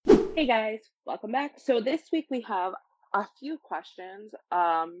Hey guys, welcome back. So this week we have a few questions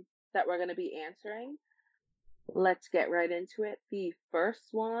that we're going to be answering. Let's get right into it. The first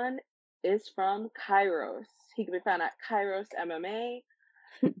one is from Kairos. He can be found at Kairos MMA.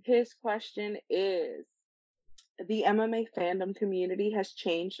 His question is, the MMA fandom community has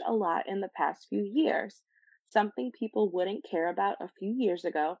changed a lot in the past few years. Something people wouldn't care about a few years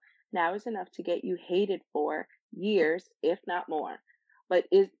ago now is enough to get you hated for years, if not more. But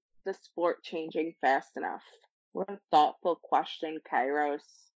is the sport changing fast enough? What a thoughtful question, Kairos.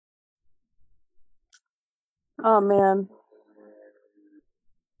 Oh man,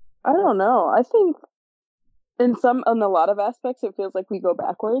 I don't know. I think in a lot of aspects, it feels like we go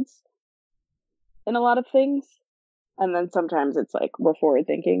backwards in a lot of things, and then sometimes it's like we're forward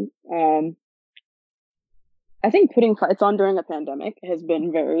thinking. I think putting fights on during a pandemic has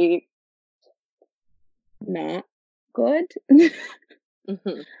been very not good.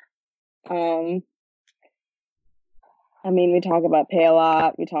 Hmm. um, I mean, we talk about pay a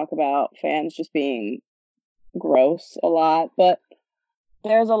lot. We talk about fans just being gross a lot, but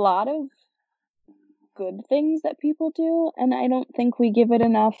there's a lot of good things that people do, and I don't think we give it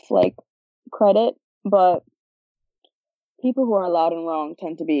enough like credit. But people who are loud and wrong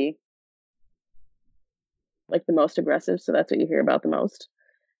tend to be like the most aggressive, so that's what you hear about the most.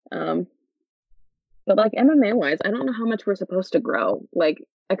 Um, but like MMA wise, I don't know how much we're supposed to grow, like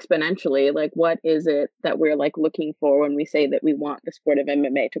exponentially. Like, what is it that we're like looking for when we say that we want the sport of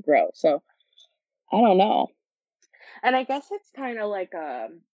MMA to grow? So I don't know. And I guess it's kind of like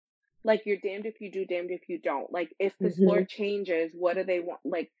you're damned if you do, damned if you don't. Like if the Hmm. sport changes, what do they want?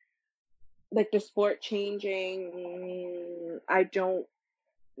 Like the sport changing, I don't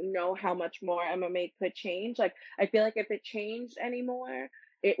know how much more MMA could change. Like, I feel like if it changed anymore,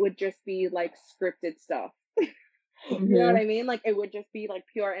 it would just be like scripted stuff. You know what Hmm. I mean? Like, it would just be like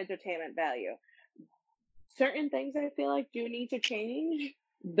pure entertainment value. Certain things I feel like do need to change.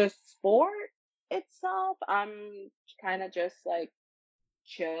 The sport itself, I'm kind of just like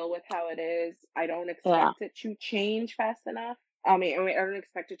chill with how it is. I don't Yeah. expect it to change fast enough. I don't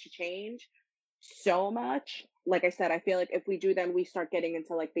expect it to change so much. Like I said, I feel like if we do, then we start getting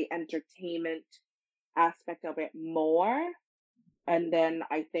into like the entertainment aspect of it more. And then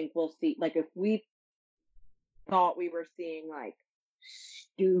I think we'll see, like, if we thought we were seeing like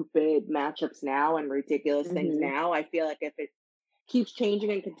stupid matchups now and ridiculous things Hmm. now, I feel like if it keeps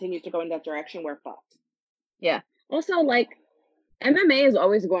changing and continues to go in that direction, we're fucked. Yeah. Also, like MMA is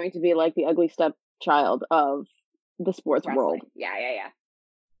always going to be like the ugly stepchild of the sports world. Wrestling. Yeah, yeah, yeah.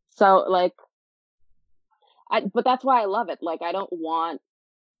 So like but that's why I love it. Like I don't want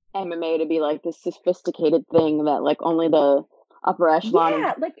MMA to be like this sophisticated thing that like only the upper echelon of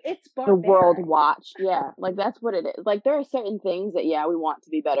Yeah, like it's the world barbaric. watch. Yeah, like that's what it is. Like there are certain things that yeah, we want to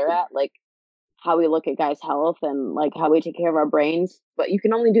be better at, like how we look at guys' health and like how we take care of our brains, but you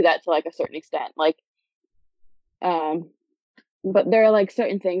can only do that to like a certain extent. Like um but there are like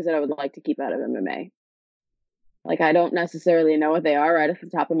certain things that I would like to keep out of MMA. Like I don't necessarily know what they are right off the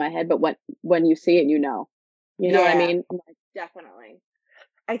top of my head, but when you see it, you know. You know what I Yeah, mean? definitely.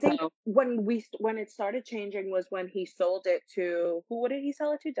 I think So when it started changing was when he sold it to who? What did he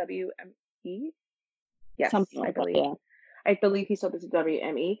sell it to? WME. Yes, something like that, yeah. I believe he sold it to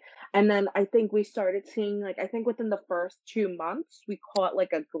WME. And then I think we started seeing, like, I think within the first 2 months we caught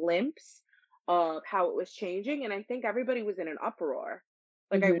like a glimpse of how it was changing, and I think everybody was in an uproar.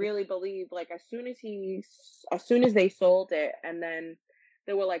 Like I Hmm. really believe, like as soon as they sold it, and then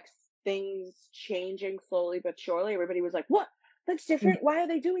there were like things changing slowly but surely. Everybody was like, "What? That's different. Why are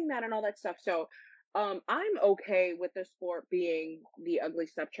they doing that?" and all that stuff. So, I'm okay with the sport being the ugly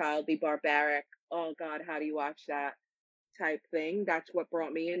stepchild, the barbaric. Oh God, how do you watch that type thing? That's what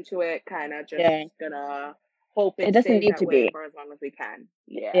brought me into it. Kind of just Yeah. gonna hope It it doesn't stays need that to way be. for as long as we can.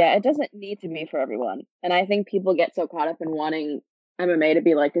 Yeah. Yeah, it doesn't need to be for everyone. And I think people get so caught up in wanting MMA to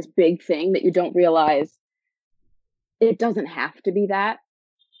be like this big thing that you don't realize it doesn't have to be that.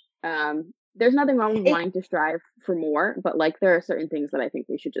 There's nothing wrong with It wanting to strive for more, but like there are certain things that I think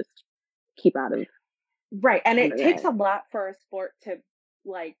we should just keep out of right, and it takes MMA. a lot for a sport to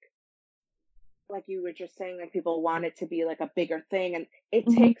like like you were just saying, like people want it to be like a bigger thing, and Hmm. it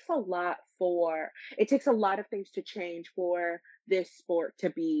takes a lot of things to change for this sport to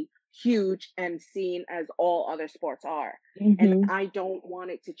be huge and seen as all other sports are. And Hmm. I don't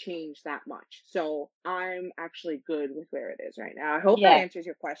want it to change that much, so I'm actually good with where it is right now. I hope that Yeah, answers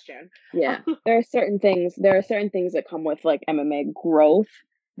your question. yeah. There are certain things that come with like MMA growth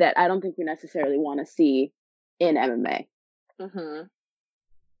that I don't think we necessarily want to see in MMA. Hmm.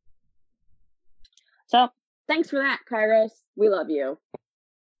 So thanks for that, Kairos. We love you.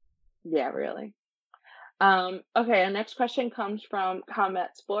 Yeah, really. Okay, our next question comes from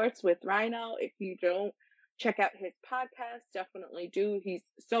Combat Sports with Rhino. If you don't check out his podcast, definitely do. He's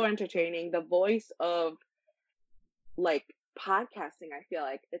so entertaining. The voice of like podcasting, I feel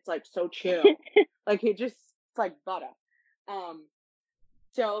like it's like so chill. Like it's like butter. Um,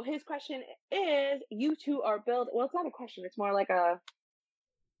 so his question is, you two are build well, it's not a question, it's more like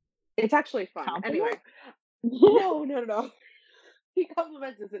it's actually fun. Compliment? Anyway. No, no, no, no. He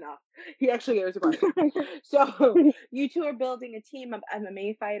compliments us enough. He actually gave us a question. So you two are building a team of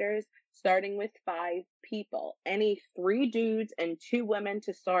MMA fighters, starting with 5 people. Any 3 dudes and 2 women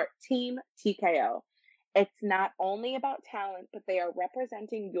to start Team TKO. It's not only about talent, but they are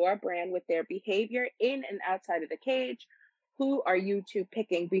representing your brand with their behavior in and outside of the cage. Who are you two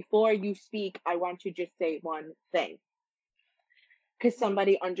picking? Before you speak, I want to just say one thing. Because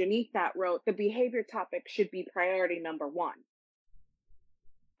somebody underneath that wrote, the behavior topic should be priority number 1.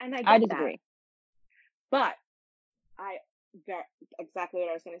 And I I get that. disagree. But exactly what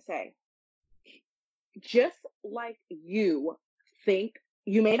I was going to say. Just like you think,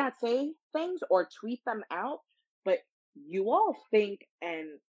 you may not say things or tweet them out, but you all think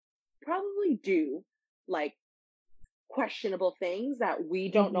and probably do like questionable things that we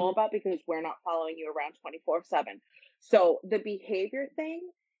don't know about because we're not following you around 24/7. So the behavior thing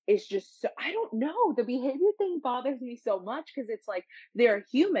is just so, I don't know. The behavior thing bothers me so much because it's like they're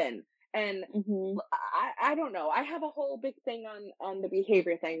human. And I don't know. I have a whole big thing on the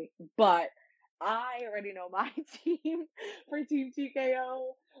behavior thing, but I already know my team for Team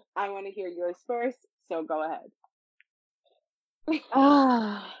TKO. I want to hear yours first, so go ahead.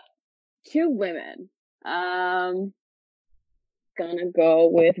 2 women. Gonna go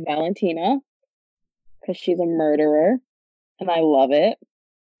with Valentina because she's a murderer, and I love it.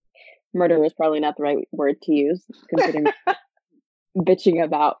 Murderer is probably not the right word to use, considering bitching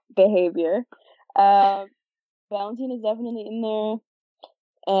about behavior. Valentina's definitely in there.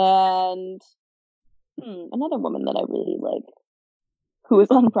 And another woman that I really like, who is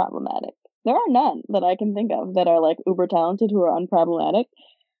unproblematic. There are none that I can think of that are like uber talented who are unproblematic.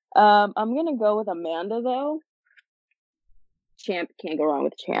 I'm gonna go with Amanda though. Champ, can't go wrong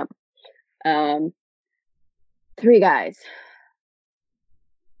with Champ. 3 guys.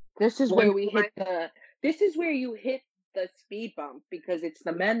 This is where you hit the speed bump because it's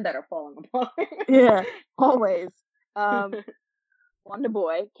the men that are falling apart. Yeah, always. Wonder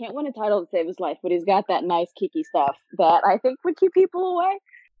Boy can't win a title to save his life, but he's got that nice kiki stuff that I think would keep people away.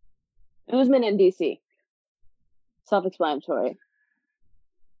 Usman and DC. Self-explanatory.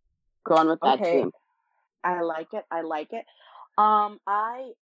 Going with that team. I like it.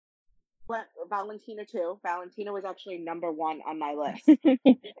 I went Valentina too. Valentina was actually number 1 on my list.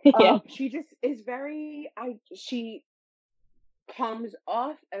 Yeah. She just is she comes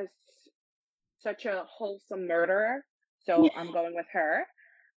off as such a wholesome murderer. So I'm going with her.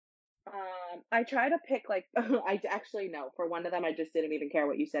 I try to pick like I actually no, for one of them I just didn't even care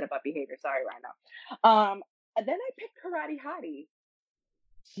what you said about behavior. Sorry, Rhino. And then I picked Karate Hottie.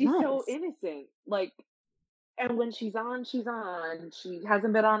 She's so innocent. Like, and when she's on, she's on. She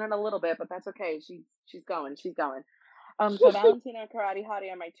hasn't been on in a little bit, but that's okay. She's going. So Valentina and Karate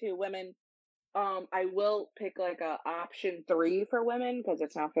Hottie are my 2 women. I will pick like a option 3 for women because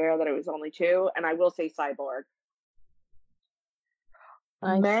it's not fair that it was only 2, and I will say Cyborg.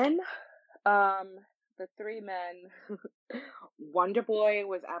 Nice. Men, the 3 men. Wonder Boy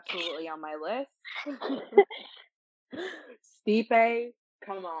was absolutely on my list. Stipe,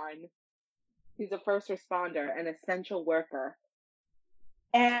 come on. He's a first responder, an essential worker.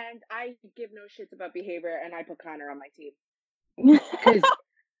 And I give no shits about behavior, and I put Connor on my team.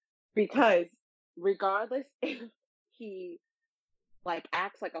 Because regardless if he like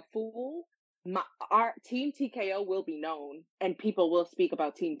acts like a fool, our Team TKO will be known, and people will speak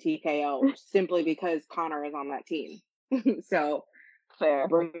about Team TKO simply because Connor is on that team. So fair.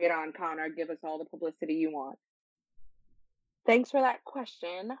 Bring it on, Connor. Give us all the publicity you want. Thanks for that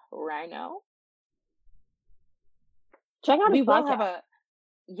question, Rhino. Check out his podcast.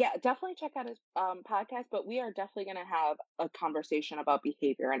 Definitely check out his podcast, but we are definitely going to have a conversation about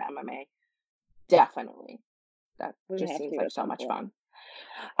behavior in MMA. Definitely. That just seems like so much fun.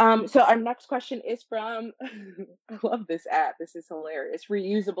 So our next question is from, I love this app. This is hilarious.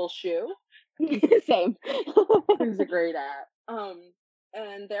 Reusable Shoe. Same. This is a great app.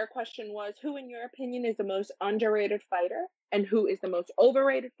 And their question was, who in your opinion is the most underrated fighter and who is the most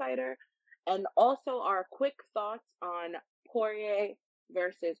overrated fighter? And also our quick thoughts on Poirier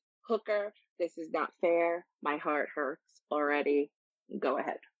versus Hooker. This is not fair. My heart hurts already. Go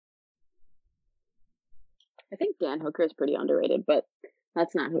ahead. I think Dan Hooker is pretty underrated, but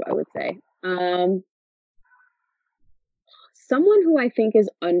That's not who I would say. Someone who I think is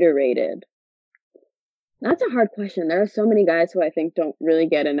underrated. That's a hard question. There are so many guys who I think don't really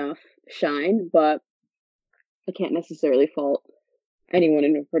get enough shine, but I can't necessarily fault anyone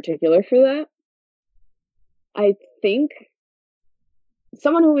in particular for that. I think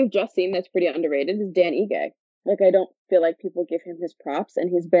someone who we've just seen that's pretty underrated is Dan Ige. Like, I don't feel like people give him his props, and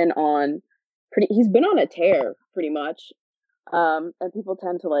he's been on a tear pretty much. And people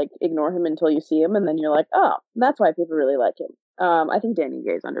tend to like ignore him until you see him, and then you're like, oh, that's why people really like him. I think Dan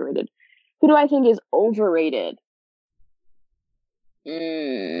Ige is underrated. Who do I think is overrated?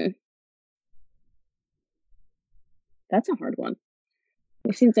 That's a hard one.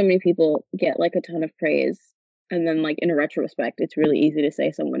 We've seen so many people get like a ton of praise, and then like in a retrospect, it's really easy to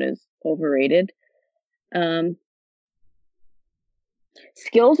say someone is overrated.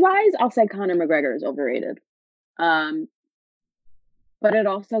 Skills wise, I'll say Conor McGregor is overrated. But it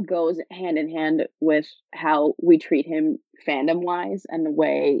also goes hand in hand with how we treat him fandom wise and the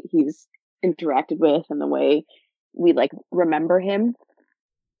way he's interacted with and the way we like remember him.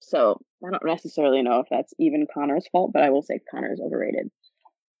 So I don't necessarily know if that's even Conor's fault, but I will say Conor is overrated.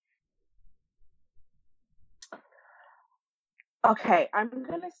 Okay, I'm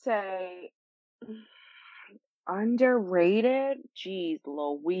gonna say underrated. Jeez,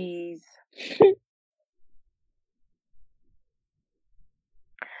 Louise.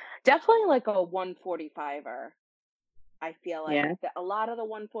 Definitely like a 145er. I feel like a lot of the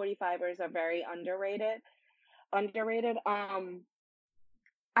 145ers are very underrated. I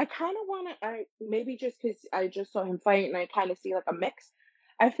kind of want to, maybe just because I just saw him fight and I kind of see like a mix.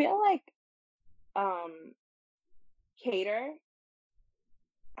 I feel like Kattar.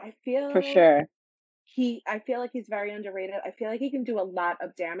 I feel for sure. I feel like he's very underrated. I feel like he can do a lot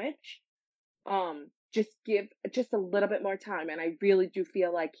of damage. Just give just a little bit more time, and I really do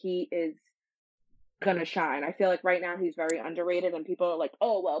feel like he is gonna shine. I feel like right now he's very underrated, and people are like,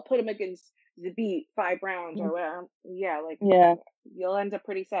 "Oh, well, put him against Zabit 5 rounds or whatever." Yeah, like you'll end up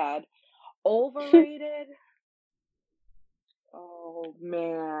pretty sad. Overrated. Oh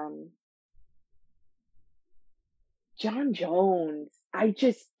man, Jon Jones. I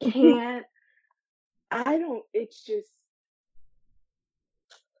just can't. I don't. It's just.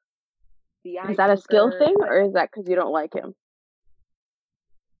 Is that a skill thing, or is that because you don't like him?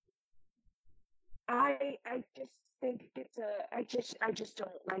 I just think it's I just don't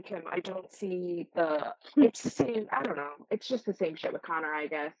like him. I don't see it's the same. I don't know. It's just the same shit with Conor, I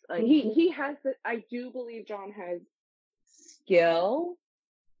guess. Like he has the. I do believe Jon has skill.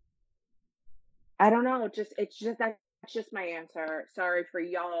 I don't know. It's just that's just my answer. Sorry for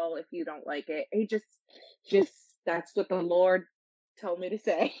y'all if you don't like it. He just that's what the Lord told me to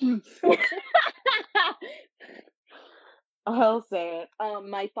say. I'll say it.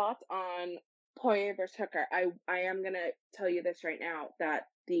 My thoughts on Poirier versus Hooker. I am gonna tell you this right now that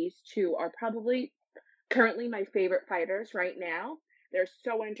these two are probably currently my favorite fighters right now. They're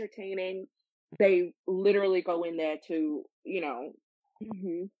so entertaining. They literally go in there to,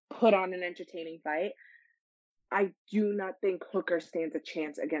 put on an entertaining fight. I do not think Hooker stands a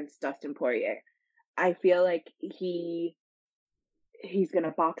chance against Dustin Poirier. I feel like he's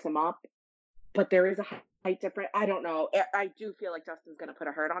gonna box him up, but there is a height difference. I don't know. I do feel like Dustin's gonna put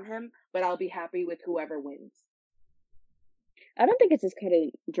a hurt on him, but I'll be happy with whoever wins. I don't think it's as cut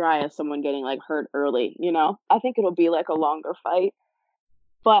and dry as someone getting like hurt early, I think it'll be like a longer fight,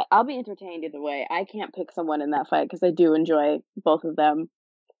 but I'll be entertained either way. I can't pick someone in that fight because I do enjoy both of them.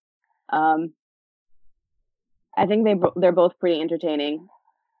 I think they're both pretty entertaining.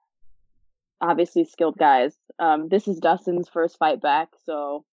 Obviously skilled guys. This is Dustin's first fight back,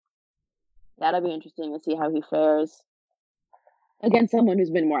 so that'll be interesting to see how he fares against someone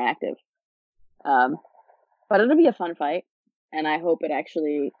who's been more active. But it'll be a fun fight, and I hope it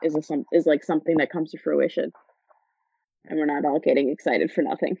actually is like something that comes to fruition, and we're not all getting excited for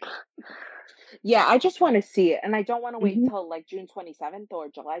nothing. Yeah, I just want to see it, and I don't want to wait till like June 27th or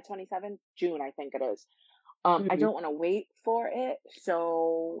July 27th. June, I think it is. I don't want to wait for it,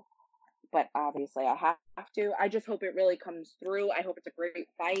 so. But obviously, I have to. I just hope it really comes through. I hope it's a great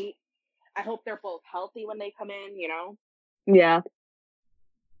fight. I hope they're both healthy when they come in. Yeah.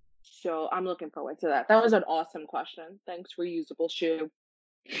 So I'm looking forward to that. That was an awesome question. Thanks, Reusable Shoe.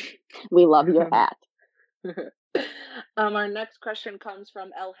 We love your hat. Our next question comes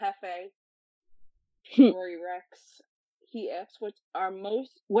from El Jefe, Rory Rex. He asks, "What's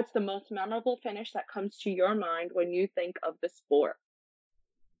the most memorable finish that comes to your mind when you think of the sport?"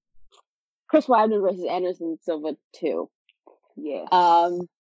 Chris Weidman versus Anderson Silva 2. Yes.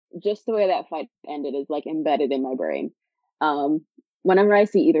 Just the way that fight ended is like embedded in my brain. whenever I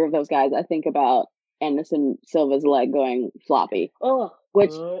see either of those guys, I think about Anderson Silva's leg going floppy. Oh,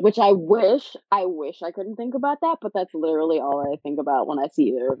 Which I wish I couldn't think about that, but that's literally all I think about when I see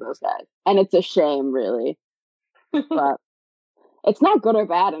either of those guys. And it's a shame, really. But it's not good or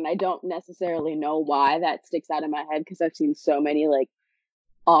bad, and I don't necessarily know why that sticks out in my head because I've seen so many like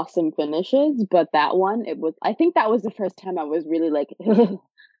awesome finishes, but that one, I think that was the first time I was really like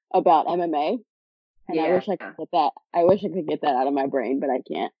about MMA, and I yeah. wish I could get that. I wish I could get that out of my brain, but I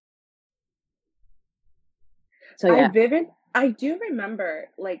can't. So I yeah. vivid I do remember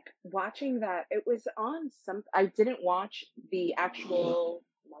like watching that. It was on some I didn't watch the actual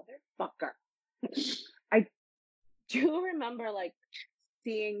motherfucker. I do remember like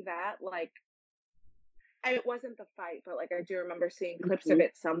seeing that like it wasn't the fight, but like I do remember seeing clips of Mhm.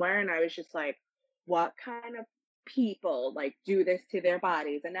 it somewhere and I was just like, what kind of people like do this to their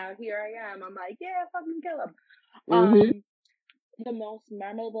bodies? And now here I am. I'm like, yeah, fucking kill them. Mhm. The most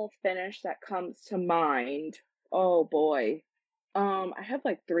memorable finish that comes to mind. Oh boy. I have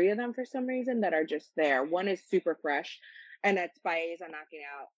like three of them for some reason that are just there. One is super fresh, and that's Baeza knocking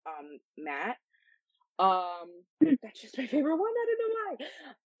out Matt. That's just my favorite one. I don't know why.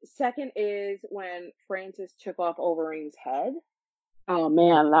 Second is when Francis took off Overeem's head. Oh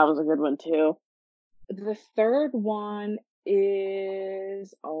man, that was a good one too. The third one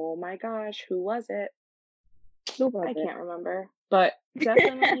is oh my gosh, who was it? Who was I it? can't remember, but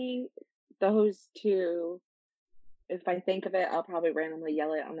definitely those two. If I think of it, I'll probably randomly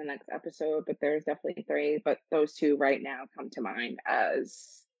yell it on the next episode, but there's definitely three. But those two right now come to mind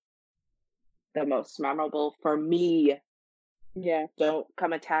as the most memorable for me. Yeah. Don't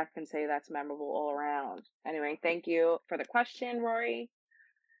come attack and say that's memorable all around. Anyway, thank you for the question, Rory.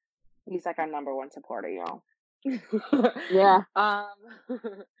 He's like our number one supporter, y'all. Yeah. um,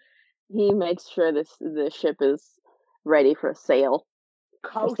 He makes sure the ship is ready for sailing.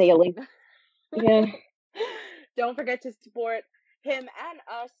 coasting. Yeah. Don't forget to support him and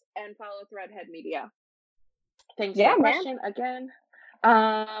us and follow Threadhead Media. Thanks for Yeah, the man. question again.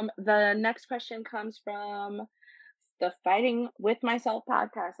 The next question comes from the Fighting with Myself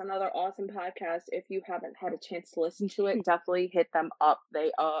podcast, another awesome podcast. If you haven't had a chance to listen to it, definitely hit them up.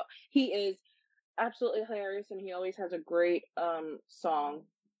 He is absolutely hilarious and he always has a great song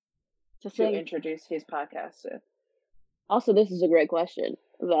to introduce his podcast with. Also, this is a great question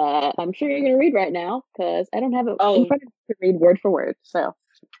that I'm sure you're going to read right now because I don't have it in Oh, front of me to read word for word. So,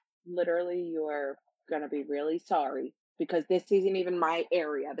 literally, you're gonna be really sorry because this isn't even my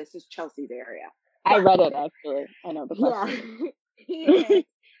area. This is Chelsea's area. I read it actually. I know the question. Yeah.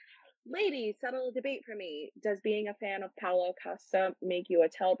 Ladies, settle a debate for me. Does being a fan of Paulo Costa make you a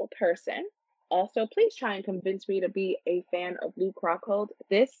terrible person? Also, please try and convince me to be a fan of Luke Rockhold.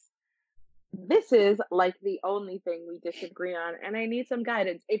 This is like the only thing we disagree on, and I need some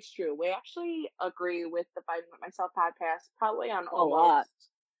guidance. It's true. We actually agree with the Fighting with Myself podcast probably on A lot.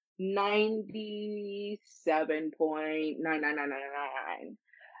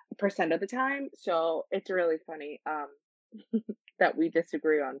 97.99999% of the time. So it's really funny that we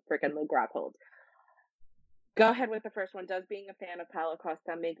disagree on freaking Luke Rockhold. Go ahead with the first one. Does being a fan of Paulo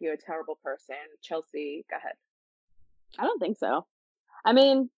Costa make you a terrible person? Chelsea, go ahead. I don't think so. I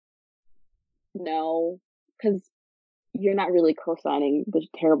mean, no, because you're not really co-signing the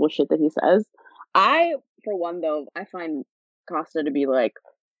terrible shit that he says. For one, though, I find Costa to be like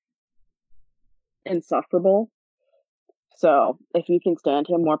insufferable. So if you can stand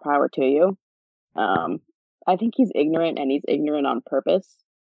him, more power to you. I think he's ignorant, and he's ignorant on purpose,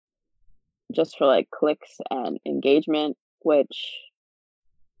 just for like clicks and engagement. Which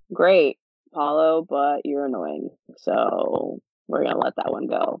great, Paulo, but you're annoying. So we're gonna let that one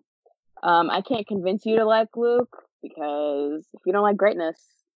go. I can't convince you to like Luke because if you don't like greatness,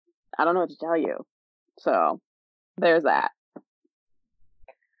 I don't know what to tell you. So there's that.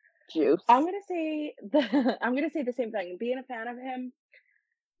 Juice. I'm gonna say the same thing. Being a fan of him,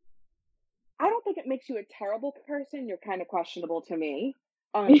 I don't think it makes you a terrible person. You're kind of questionable to me.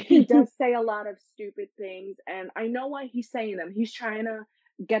 He does say a lot of stupid things, and I know why he's saying them. He's trying to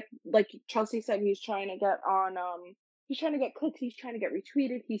get, like Chelsea said, he's trying to get on. He's trying to get clicks. He's trying to get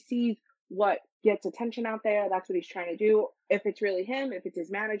retweeted. He sees what gets attention out there. That's what he's trying to do. If it's really him, if it's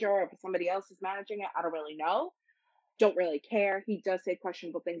his manager, or if somebody else is managing it, I don't really know. Don't really care. He does say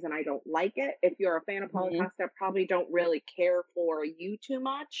questionable things, and I don't like it. If you're a fan of Paulo Costa, probably don't really care for you too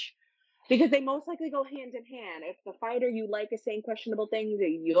much. Because they most likely go hand in hand. If the fighter you like is saying questionable things,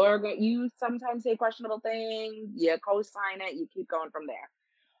 you sometimes say questionable things, you co-sign it, you keep going from there.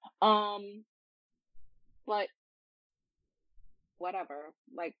 But whatever,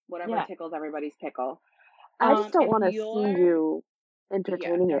 like whatever tickles everybody's pickle. I just don't want to see you Yeah,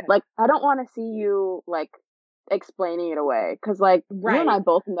 entertaining go it. ahead. Like, I don't want to see you, like, explaining it away. Because, like, you and Right. I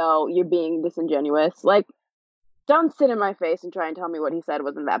both know you're being disingenuous. Like, don't sit in my face and try and tell me what he said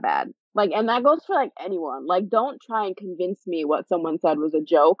wasn't that bad. Like, and that goes for, like, anyone. Like, don't try and convince me what someone said was a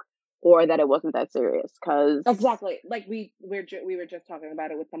joke or that it wasn't that serious. Because, Exactly. Like we were just talking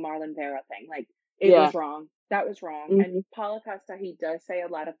about it with the Marlon Vera thing. Like it yeah. was wrong. That was wrong. And Hmm. Paulo Costa, he does say a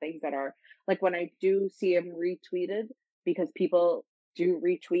lot of things that are like when I do see him retweeted because people do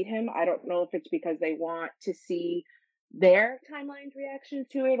retweet him. I don't know if it's because they want to see their timeline's reaction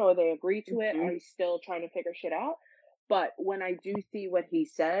to it or they agree to it Hmm. or he's still trying to figure shit out. But when I do see what he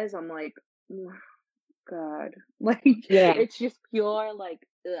says, I'm like, "Oh, God, like Yeah. it's just pure like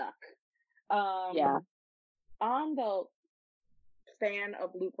ugh. Yeah. On the fan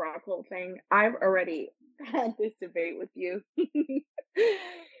of Luke Rockhold thing, I've already had this debate with you.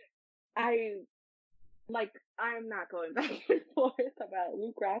 I I'm not going back and forth about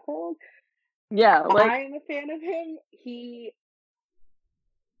Luke Rockhold. Yeah. Like, I'm a fan of him. He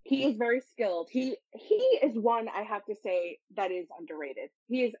is very skilled. He is one I have to say that is underrated.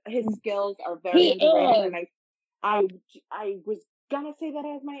 His skills are very he underrated, is. and I I was gonna say that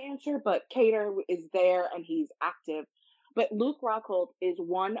as my answer, but Cater is there and he's active. But Luke Rockhold is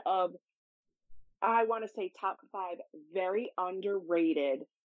one of I want to say top 5 very underrated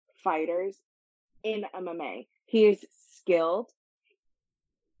fighters in MMA. He is skilled.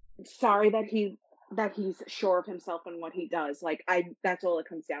 Sorry that he's sure of himself and what he does. Like I that's all it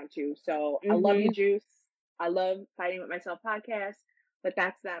comes down to. So I love you, Hmm. Juice. I love Fighting with Myself podcast, but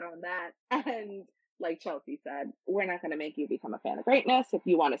that's that on that. And like Chelsea said, we're not going to make you become a fan of greatness. If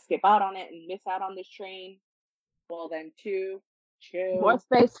you want to skip out on it and miss out on this train, well then More chill.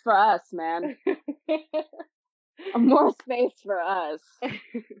 space for us, man. More space for us.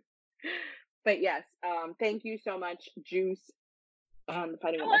 But yes, thank you so much, Juice, on the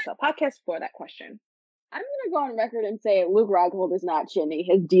Fighting with Myself podcast for that question. I'm gonna go on record and say Luke Rockhold is not chinny.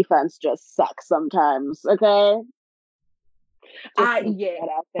 His defense just sucks sometimes. Okay, just gonna put Yeah, that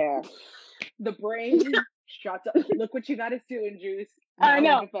out there. the brain shut up. Look what you got us doing, Juice. I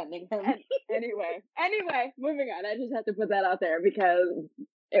Now we're know. defending him. Anyway, moving on. I just had to put that out there because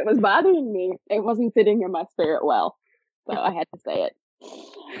it was bothering me. It wasn't sitting in my spirit well, so I had to say it.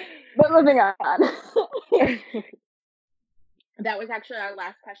 But moving on. That was actually our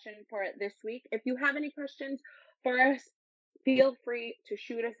last question for this week. If you have any questions for us, feel free to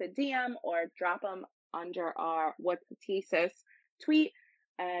shoot us a DM or drop them under our What's the Tea Sis tweet.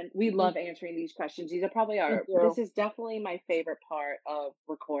 And we love answering these questions. These are probably this is definitely my favorite part of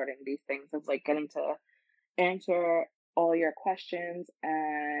recording these things. It's like getting to answer all your questions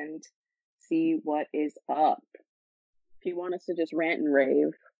and see what is up. If you want us to just rant and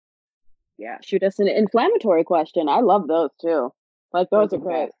rave, Yeah. shoot us an inflammatory question. I love those too. Like those are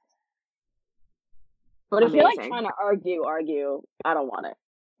great. Best. But if you're like Amazing. trying to argue, I don't want it.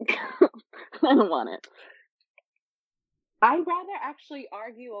 I don't want it. I'd rather actually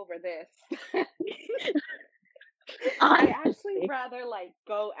argue over this. I actually rather like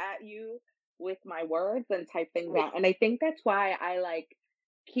go at you with my words than type things out. And I think that's why I like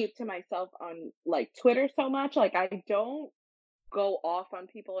keep to myself on like Twitter so much. Like I don't go off on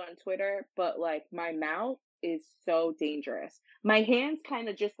people on Twitter, but like my mouth is so dangerous. My hands kind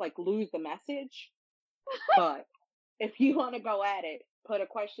of just like lose the message. But if you want to go at it, put a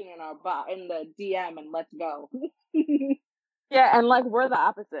question in our in the DM and let's go. Yeah, and like we're the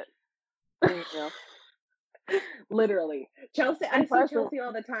opposite. You know? Literally. Chelsea, I see Chelsea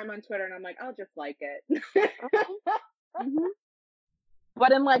all the time on Twitter and I'm like, I'll just like it. Mm-hmm.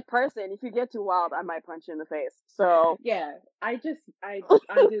 But in like person, if you get too wild, I might punch you in the face. So yeah, I do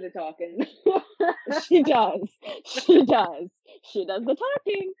the talking. She does. She does. She does the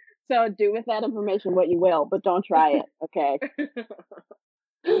talking. So do with that information what you will, but don't try it. Okay.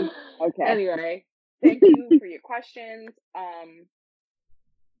 Okay. Anyway, thank you for your questions.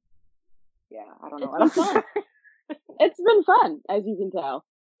 Yeah, I don't know what else. Fun. It's been fun, as you can tell.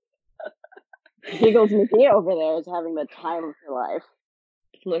 Giggles McGee over there is having the time of her life.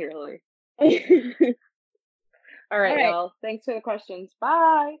 Literally. All right, y'all. Thanks for the questions.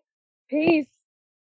 Bye. Peace.